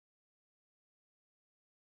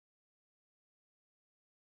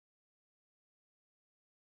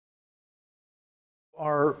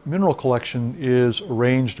Our mineral collection is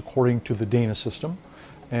arranged according to the Dana system,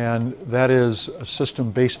 and that is a system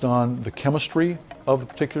based on the chemistry of the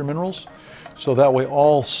particular minerals. So that way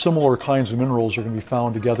all similar kinds of minerals are going to be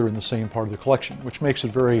found together in the same part of the collection, which makes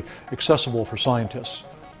it very accessible for scientists.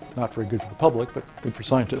 Not very good for the public, but good for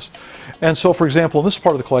scientists. And so, for example, in this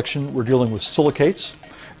part of the collection, we're dealing with silicates.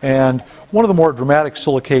 And one of the more dramatic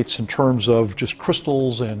silicates in terms of just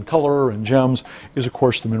crystals and color and gems is, of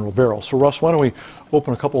course, the mineral beryl. So, Russ, why don't we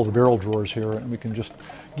open a couple of the beryl drawers here and we can just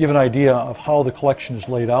give an idea of how the collection is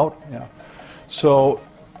laid out. Yeah. So,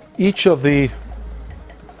 each of the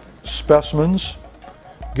specimens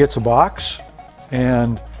gets a box,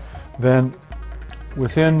 and then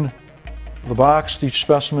within the box, each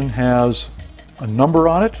specimen has a number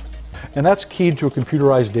on it. And that's keyed to a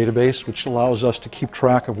computerized database, which allows us to keep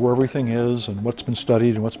track of where everything is and what's been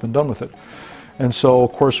studied and what's been done with it. And so,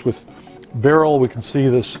 of course, with beryl, we can see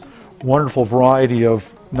this wonderful variety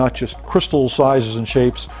of not just crystal sizes and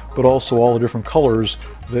shapes, but also all the different colors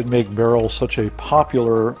that make beryl such a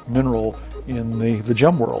popular mineral in the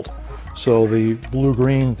gem world. So the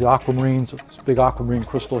blue-green, the aquamarines, this big aquamarine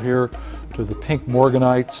crystal here, to the pink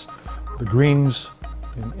morganites, the greens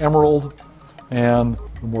in emerald, and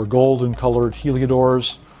the more golden colored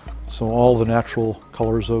heliodors, so all the natural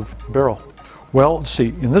colors of beryl. Well, let's see,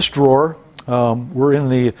 in this drawer,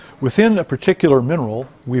 within a particular mineral,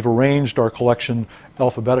 we've arranged our collection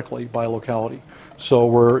alphabetically by locality. So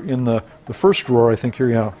we're in the first drawer, I think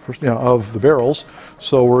here, of the beryls.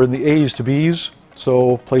 So we're in the A's to B's,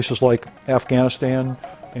 so places like Afghanistan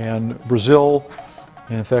and Brazil.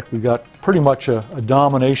 And in fact, we've got pretty much a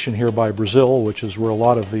domination here by Brazil, which is where a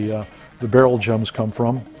lot of the beryl gems come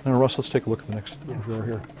from. And Russ, let's take a look at the next drawer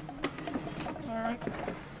here. All right.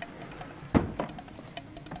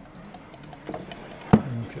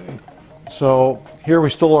 Okay. So here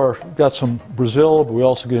we still got some Brazil, but we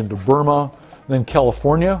also get into Burma, then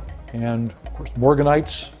California, and of course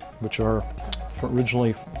morganites, which are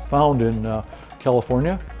originally found in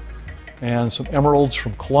California, and some emeralds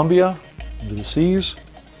from Colombia into the seas.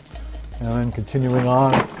 And then continuing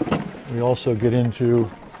on, we also get into,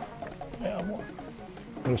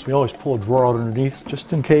 notice we always pull a drawer out underneath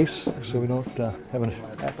just in case, so we don't have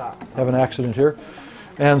an accident here.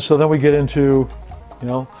 And so then we get into,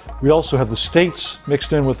 we also have the states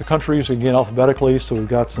mixed in with the countries, again alphabetically, so we've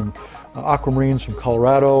got some aquamarines from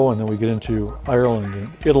Colorado, and then we get into Ireland and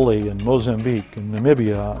Italy and Mozambique and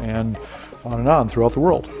Namibia and on throughout the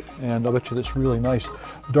world. And I'll bet you this really nice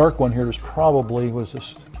dark one here is probably,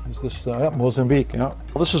 Mozambique, yeah.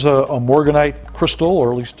 Well, this is a morganite crystal,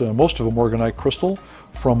 or at least most of a morganite crystal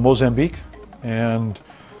from Mozambique. And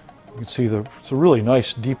you can see it's a really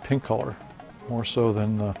nice deep pink color, more so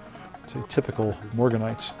than say, typical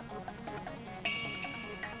morganites.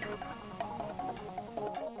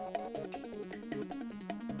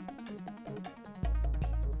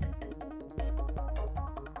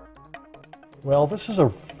 Well, this is a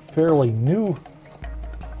fairly new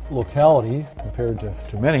locality compared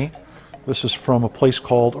to many. This is from a place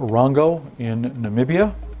called Orongo in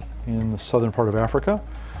Namibia, in the southern part of Africa.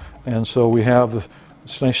 And so we have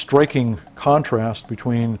this nice striking contrast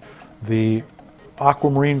between the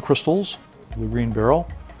aquamarine crystals, blue-green beryl,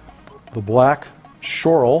 the black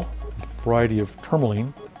schorl, variety of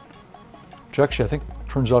tourmaline, which actually I think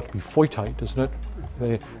turns out to be foytite, doesn't it?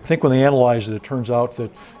 I think when they analyze it, it turns out that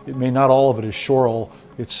not all of it is schorl.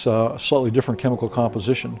 It's a slightly different chemical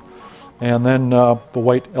composition. And then the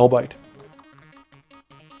white elbite.